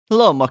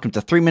Hello and welcome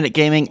to 3 Minute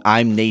Gaming.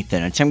 I'm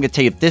Nathan, and today I'm going to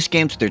tell you if this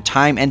game's worth your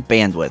time and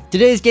bandwidth.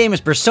 Today's game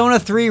is Persona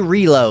 3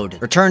 Reload.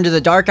 Return to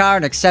the Dark Hour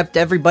and accept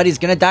everybody's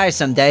gonna die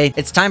someday.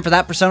 It's time for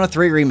that Persona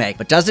 3 remake,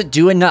 but does it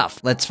do enough?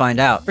 Let's find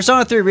out.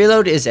 Persona 3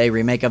 Reload is a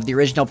remake of the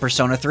original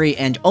Persona 3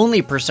 and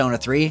only Persona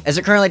 3, as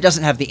it currently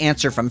doesn't have the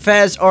answer from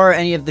Fez or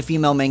any of the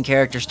female main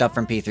character stuff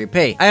from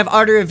P3P. I have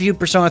already reviewed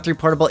Persona 3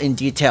 Portable in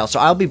detail, so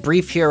I'll be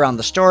brief here around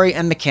the story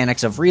and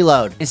mechanics of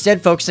Reload,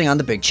 instead focusing on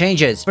the big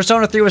changes.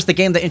 Persona 3 was the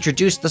game that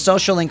introduced the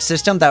social link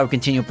system that would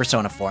continue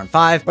Persona 4 and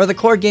 5, where the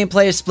core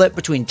gameplay is split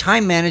between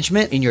time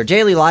management in your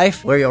daily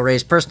life, where you'll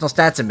raise personal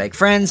stats and make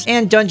friends,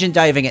 and dungeon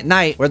diving at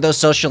night, where those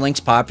social links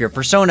pop your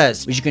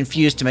personas, which you can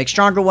fuse to make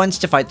stronger ones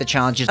to fight the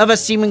challenges of a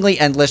seemingly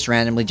endless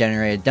randomly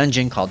generated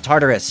dungeon called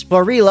Tartarus.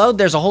 For Reload,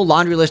 there's a whole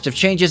laundry list of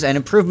changes and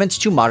improvements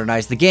to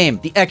modernize the game.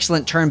 The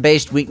excellent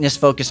turn-based,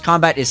 weakness-focused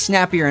combat is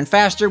snappier and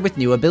faster with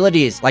new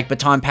abilities, like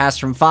Baton Pass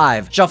from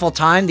 5. Shuffle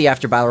Time, the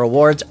after-battle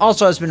rewards,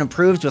 also has been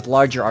improved with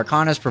larger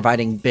arcanas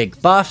providing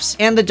big buffs,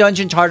 and the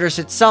dungeon Tartarus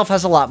itself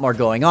has a lot more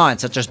going on,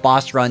 such as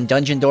boss run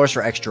dungeon doors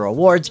for extra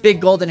rewards,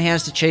 big golden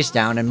hands to chase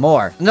down, and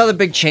more. Another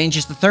big change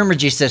is the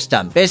Thermagy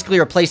system, basically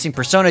replacing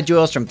Persona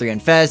duos from 3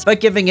 and Fez,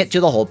 but giving it to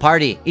the whole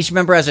party. Each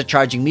member has a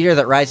charging meter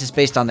that rises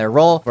based on their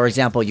role. For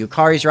example,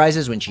 Yukari's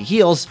rises when she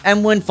heals,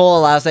 and when full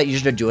allows that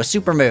user to do a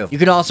super move. You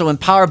can also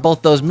empower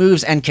both those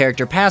moves and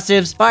character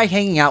passives by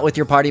hanging out with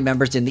your party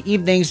members in the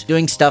evenings,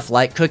 doing stuff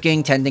like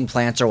cooking, tending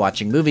plants, or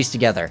watching movies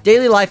together.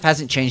 Daily life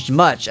hasn't changed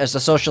much, as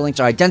the social links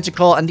are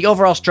identical, and the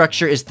overall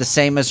structure is the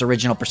same as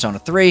original Persona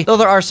 3, though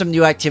there are some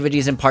new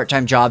activities and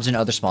part-time jobs and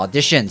other small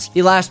additions.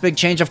 The last big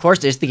change, of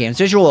course, is the game's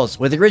visuals,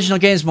 where the original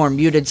game's more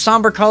muted,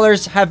 somber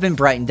colors have been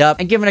brightened up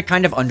and given a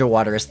kind of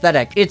underwater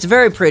aesthetic. It's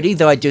very pretty,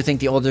 though I do think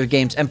the older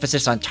game's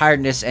emphasis on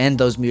tiredness and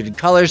those muted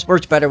colors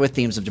worked better with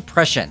themes of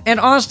depression. And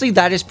honestly,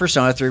 that is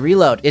Persona 3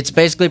 Reload. It's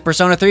basically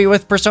Persona 3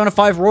 with Persona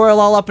 5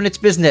 Royal all up in its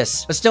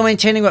business, but still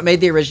maintaining what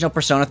made the original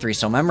Persona 3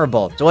 so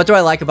memorable. So what do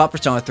I like about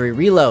Persona 3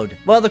 Reload?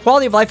 Well, the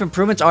quality of life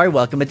improvements are a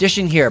welcome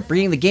addition here,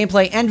 bringing the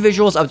gameplay and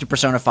visuals up to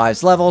Persona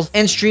 5's levels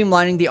and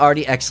streamlining the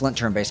already excellent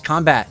turn-based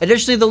combat.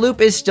 Additionally, the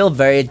loop is still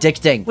very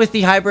addicting, with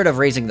the hybrid of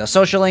raising the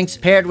social links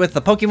paired with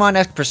the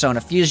Pokemon-esque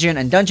Persona fusion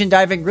and dungeon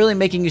diving really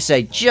making you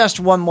say just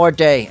one more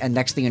day, and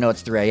next thing you know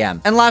it's 3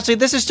 AM. And lastly,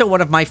 this is still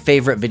one of my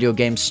favorite video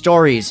game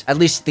stories, at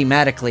least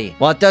thematically.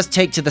 While it does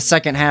take to the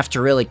second half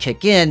to really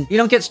kick in, you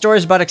don't get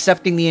stories about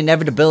accepting the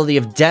inevitability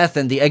of death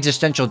and the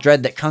existential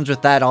dread that comes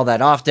with that all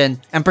that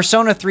often, and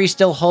Persona 3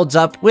 still holds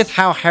up with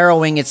how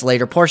harrowing its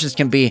later portions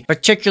can be,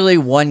 particularly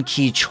one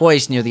key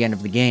choice near the end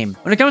of the game.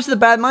 When it comes to the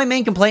bad, my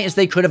main complaint is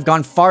they could have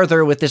gone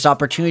farther with this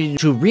opportunity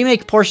to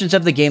remake portions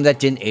of the game that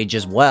didn't age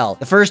as well.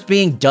 The first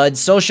being dud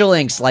social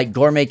links like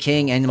Gourmet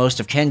King and most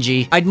of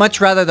Kenji. I'd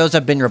much rather those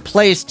have been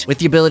replaced with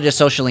the ability to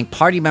social link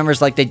party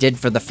members like they did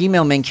for the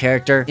female main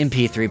character in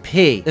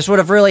P3P. This would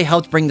have really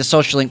helped bring the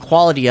social link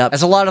quality up,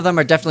 as a lot of them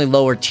are definitely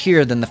lower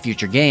tier than the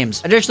future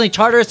games. Additionally,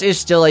 Tartarus is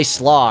still a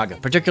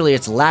slog, particularly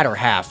its latter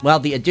half. While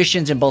the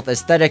additions in both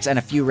aesthetics and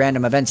a few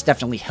random events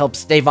definitely help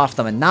stave off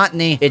the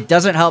monotony, it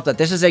doesn't help that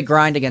this is a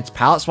grind against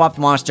palette-swapped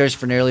monsters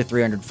for nearly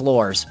 300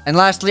 floors. And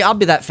lastly, I'll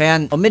be that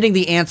fan, omitting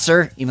the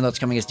answer, even though it's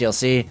coming as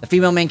DLC, the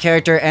female main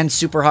character and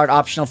super hard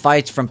optional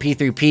fights from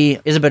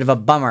P3P is a bit of a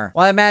bummer.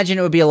 While I imagine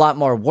it would be a lot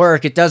more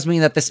work, it does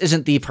mean that this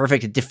isn't the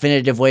perfect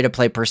definitive way to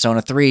play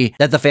Persona 3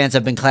 that the fans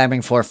have been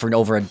clamoring for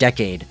over a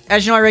decade.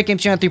 As you know, I rate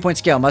games here on a 3-point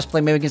scale, must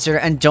play, maybe consider,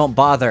 and don't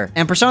bother.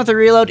 And Persona 3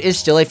 Reload is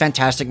still a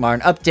fantastic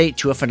modern update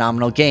to a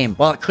phenomenal game.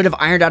 While it could have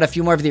ironed out a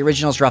few more of the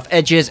original's rough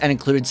edges and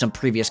included some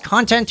previous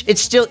content,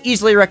 it's still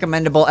easily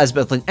recommendable as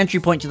both an entry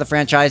point to the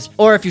franchise,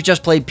 or if you've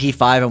just played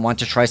P5 and want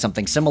to try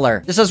something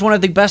similar. This is one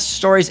of the best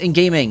stories in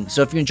gaming,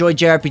 so if you enjoy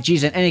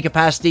JRPGs in any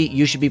capacity,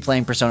 you should be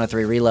playing Persona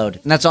 3 Reload.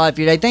 And that's all I have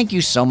for you today. Thank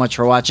you so much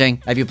for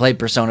watching. Have you played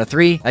Persona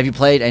 3? Have you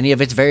played any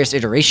of its various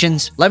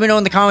iterations? Let me know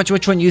in the comments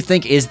which one you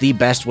think is the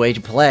best way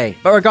to play.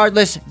 But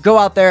regardless, go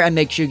out there and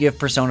make sure you give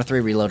Persona 3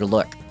 Reload a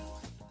look.